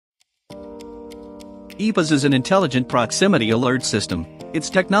IPAS is an intelligent proximity alert system. Its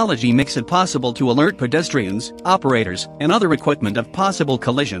technology makes it possible to alert pedestrians, operators, and other equipment of possible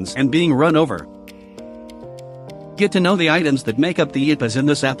collisions and being run over. Get to know the items that make up the IPAS in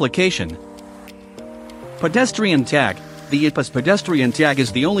this application. Pedestrian tag. The IPAS pedestrian tag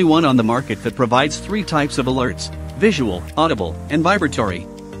is the only one on the market that provides three types of alerts: visual, audible, and vibratory.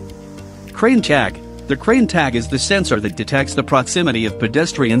 Crane tag. The crane tag is the sensor that detects the proximity of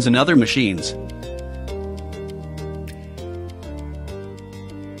pedestrians and other machines.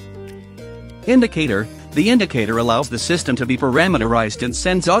 Indicator. The indicator allows the system to be parameterized and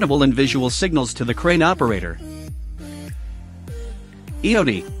sends audible and visual signals to the crane operator.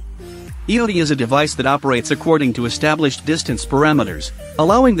 EOD. EOD is a device that operates according to established distance parameters,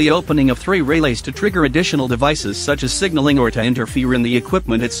 allowing the opening of three relays to trigger additional devices such as signaling or to interfere in the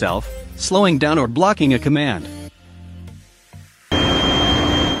equipment itself, slowing down or blocking a command.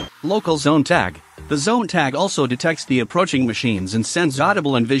 Local zone tag. The zone tag also detects the approaching machines and sends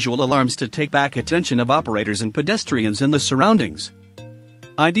audible and visual alarms to take back attention of operators and pedestrians in the surroundings.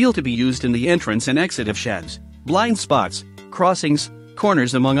 Ideal to be used in the entrance and exit of sheds, blind spots, crossings,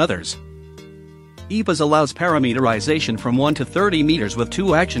 corners, among others. IPAS allows parameterization from 1 to 30 meters with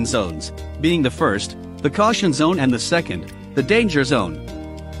two action zones, being the first, the caution zone, and the second, the danger zone.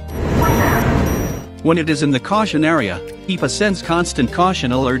 When it is in the caution area, IPAS sends constant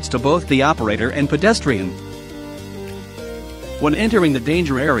caution alerts to both the operator and pedestrian. When entering the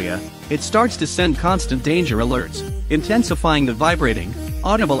danger area, it starts to send constant danger alerts, intensifying the vibrating,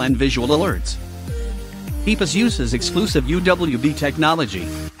 audible and visual alerts. IPAS uses exclusive UWB technology,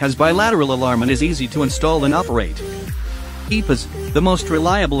 has bilateral alarm and is easy to install and operate. IPAS, the most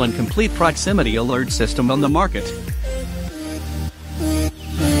reliable and complete proximity alert system on the market.